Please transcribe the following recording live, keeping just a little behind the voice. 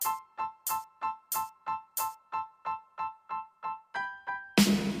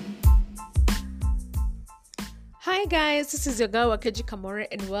Hi guys, this is your girl Wakeji Kamore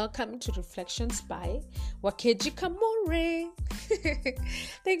and welcome to Reflections by Wakeji Kamore.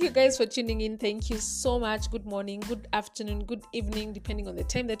 Thank you guys for tuning in. Thank you so much. Good morning, good afternoon, good evening, depending on the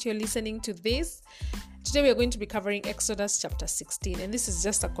time that you're listening to this. Today we are going to be covering Exodus chapter 16, and this is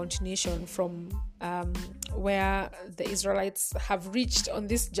just a continuation from where the Israelites have reached on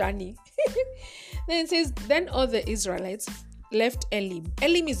this journey. Then it says, then all the Israelites left Elim.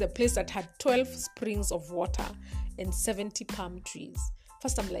 Elim is a place that had 12 springs of water and 70 palm trees.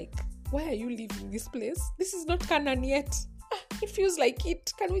 First, I'm like, why are you leaving this place? This is not Canaan yet. It feels like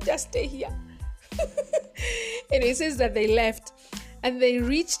it. Can we just stay here? And it says that they left and they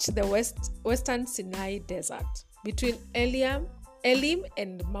reached the western Sinai desert between Elim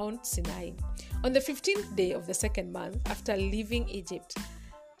and Mount Sinai on the 15th day of the second month after leaving Egypt.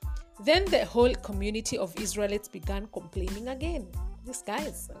 Then the whole community of Israelites began complaining again. These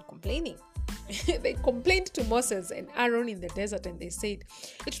guys are complaining. They complained to Moses and Aaron in the desert, and they said,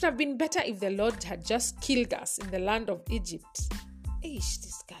 it would have been better if the Lord had just killed us in the land of Egypt.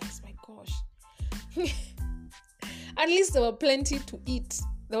 These guys, my gosh. At least there was plenty to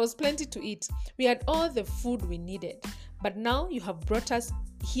eat. We had all the food we needed. But now you have brought us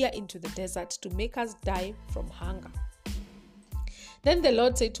here into the desert to make us die from hunger. Then the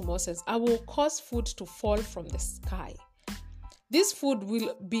Lord said to Moses, I will cause food to fall from the sky. This food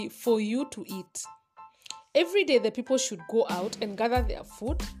will be for you to eat. Every day the people should go out and gather their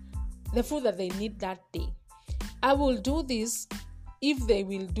food, the food that they need that day. I will do this if they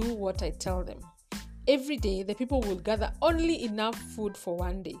will do what I tell them. Every day the people will gather only enough food for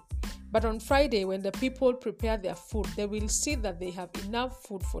one day. But on Friday, when the people prepare their food, they will see that they have enough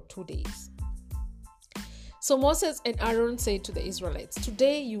food for 2 days. So Moses and Aaron said to the Israelites,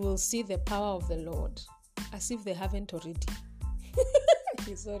 today you will see the power of the Lord, as if they haven't already.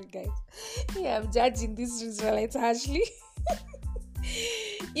 Sorry guys. Yeah, I'm judging these Israelites harshly.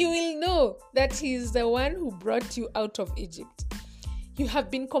 You will know that he is the one who brought you out of Egypt. You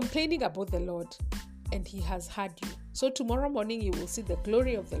have been complaining about the Lord, and he has heard you. So tomorrow morning you will see the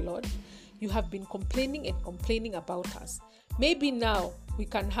glory of the Lord. You have been complaining about us. Maybe now we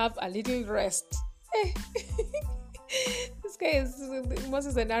can have a little rest. This guy is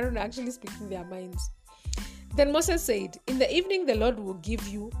Moses and Aaron are actually speaking their minds. Then Moses said, in the evening the Lord will give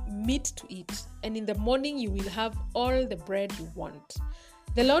you meat to eat, and in the morning you will have all the bread you want.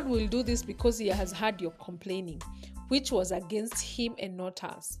 The Lord will do this because he has heard your complaining, which was against him and not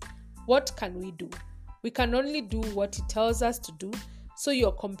us. What can we do? We can only do what he tells us to do, so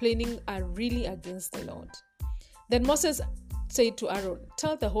your complaining are really against the Lord. Then Moses said to Aaron,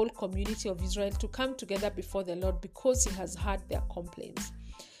 tell the whole community of Israel to come together before the Lord because he has heard their complaints.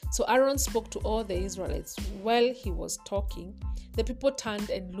 So Aaron spoke to all the Israelites. While he was talking, the people turned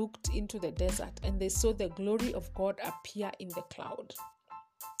and looked into the desert, and they saw the glory of God appear in the cloud.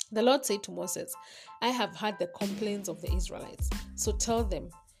 The Lord said to Moses, I have heard the complaints of the Israelites. So tell them,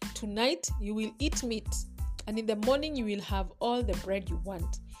 tonight you will eat meat, and in the morning you will have all the bread you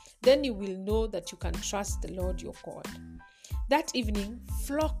want. Then you will know that you can trust the Lord your God. That evening,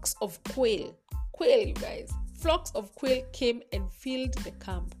 flocks of quail, you guys, flocks of quail came and filled the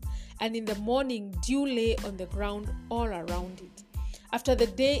camp. And in the morning, dew lay on the ground all around it. After the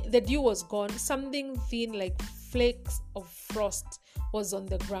dew was gone, something thin like flakes of frost was on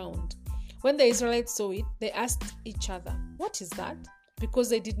the ground. When the Israelites saw it, they asked each other, what is that? Because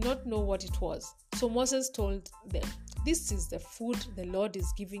they did not know what it was. So Moses told them, this is the food the Lord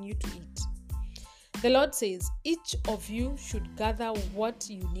is giving you to eat. The Lord says, each of you should gather what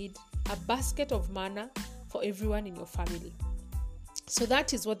you need, a basket of manna for everyone in your family. So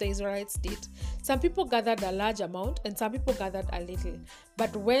that is what the Israelites did. Some people gathered a large amount and some people gathered a little.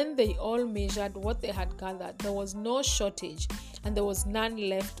 But when they all measured what they had gathered, there was no shortage and there was none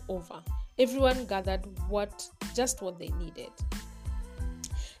left over. Everyone gathered just what they needed.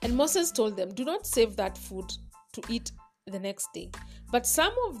 And Moses told them, do not save that food to eat the next day. But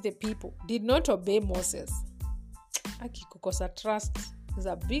some of the people did not obey Moses. Akikukosa trust is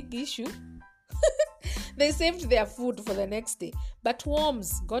a big issue. They saved their food for the next day, but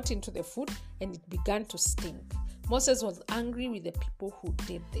worms got into the food and it began to stink. Moses was angry with the people who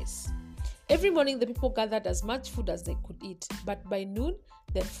did this. Every morning the people gathered as much food as they could eat, but by noon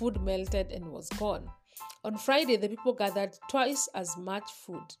the food melted and was gone. On Friday the people gathered twice as much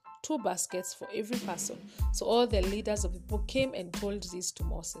food, 2 baskets for every person. So all the leaders of the people came and told this to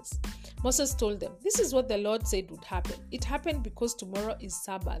Moses. Moses told them, this is what the Lord said would happen. It happened because tomorrow is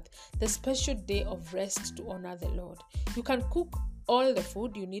Sabbath, the special day of rest to honor the Lord. You can cook all the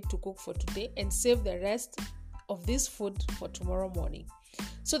food you need to cook for today and save the rest of this food for tomorrow morning.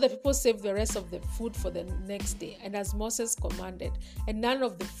 So the people saved the rest of the food for the next day, and as Moses commanded, and none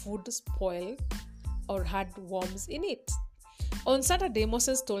of the food spoiled or had worms in it. On Saturday,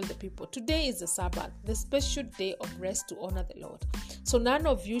 Moses told the people, "Today is the Sabbath, the special day of rest to honor the Lord. So none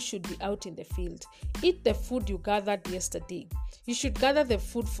of you should be out in the field. Eat the food you gathered yesterday. You should gather the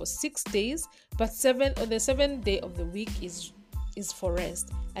food for 6 days, but on the seventh day of the week is for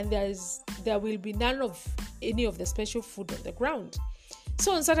rest, and there will be none of any of the special food on the ground."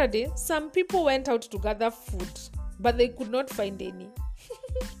 So on Saturday, some people went out to gather food, but they could not find any.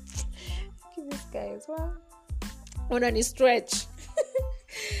 These guys, wow. On any stretch.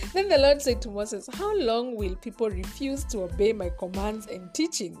 Then the Lord said to Moses, "How long will people refuse to obey my commands and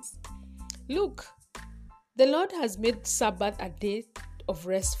teachings? Look, the Lord has made Sabbath a day of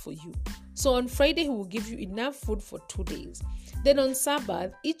rest for you. So on Friday, he will give you enough food for 2 days. Then on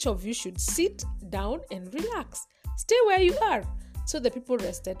Sabbath, each of you should sit down and relax. Stay where you are." So the people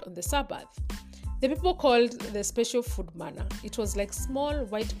rested on the Sabbath. The people called the special food manna. It was like small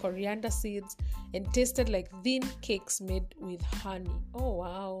white coriander seeds and tasted like thin cakes made with honey. Oh,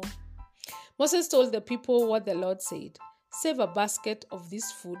 wow. Moses told the people what the Lord said. "Save a basket of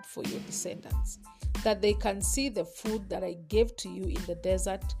this food for your descendants, that they can see the food that I gave to you in the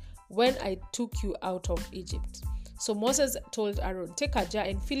desert when I took you out of Egypt." So Moses told Aaron, "Take a jar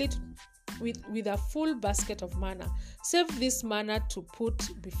and fill it with a full basket of manna. Save this manna to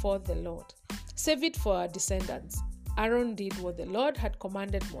put before the Lord. Save it for our descendants." Aaron did what the Lord had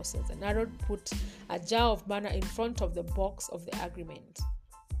commanded Moses, and Aaron put a jar of manna in front of the box of the agreement.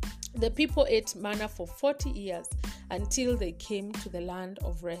 The people ate manna for 40 years until they came to the land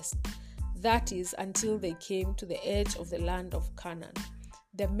of rest. That is, until they came to the edge of the land of Canaan.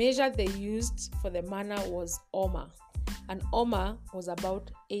 The measure they used for the manna was omer. An omer was about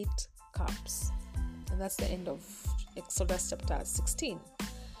 8 cups. And that's the end of Exodus chapter 16.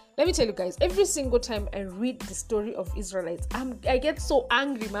 Let me tell you guys, every single time I read the story of Israelites, I get so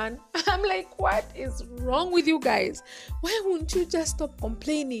angry, man. I'm like, what is wrong with you guys? Why won't you just stop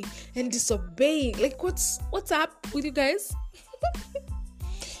complaining and disobeying? Like, what's up with you guys?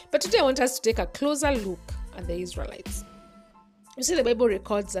 But today I want us to take a closer look at the Israelites. You see, the Bible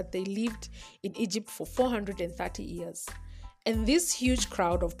records that they lived in Egypt for 430 years. And this huge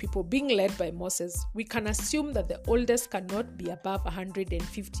crowd of people being led by Moses, we can assume that the oldest cannot be above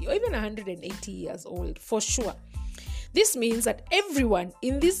 150 or even 180 years old, for sure. This means that everyone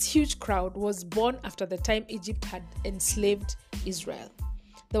in this huge crowd was born after the time Egypt had enslaved Israel.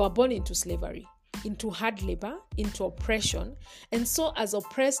 They were born into slavery, into hard labor, into oppression, and so as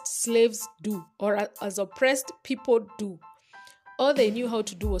oppressed slaves do, or as oppressed people do, all they knew how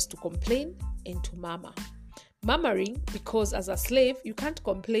to do was to complain and to murmur. Murmuring, because as a slave, you can't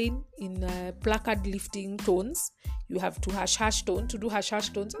complain in placard lifting tones. You have to hash tone to do hash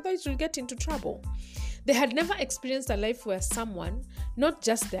tones, otherwise you'll get into trouble. They had never experienced a life where someone, not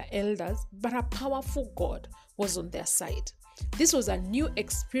just their elders, but a powerful God was on their side. This was a new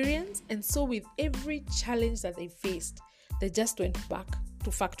experience, and so with every challenge that they faced, they just went back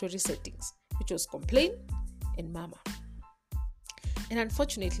to factory settings, which was complain and murmur. And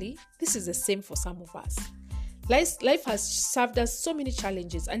unfortunately, this is the same for some of us. Life has served us so many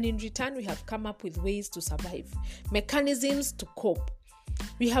challenges, and in return, we have come up with ways to survive, mechanisms to cope.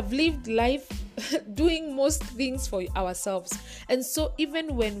 We have lived life doing most things for ourselves. And so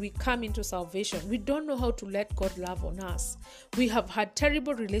even when we come into salvation, we don't know how to let God love on us. We have had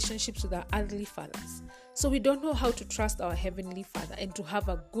terrible relationships with our earthly fathers. So we don't know how to trust our heavenly Father and to have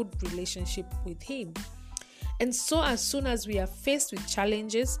a good relationship with Him. And so as soon as we are faced with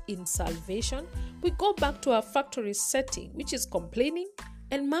challenges in salvation, we go back to our factory setting, which is complaining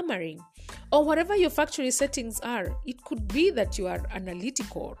and murmuring. Or whatever your factory settings are, it could be that you are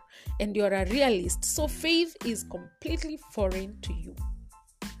analytical and you are a realist, so faith is completely foreign to you.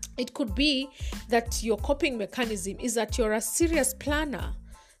 It could be that your coping mechanism is that you're a serious planner,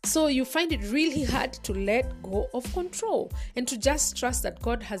 so you find it really hard to let go of control and to just trust that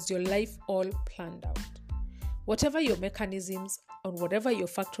God has your life all planned out. Whatever your mechanisms or whatever your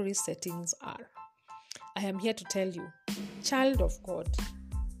factory settings are, I am here to tell you, child of God,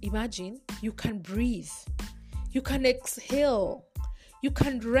 imagine you can breathe, you can exhale, you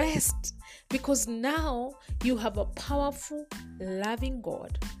can rest, because now you have a powerful, loving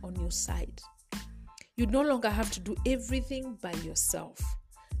God on your side. You no longer have to do everything by yourself.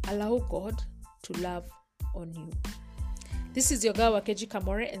 Allow God to love on you. This is your girl Wakeji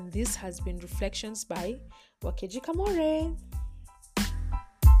Kamore, and this has been Reflections by Wakeji Kamore.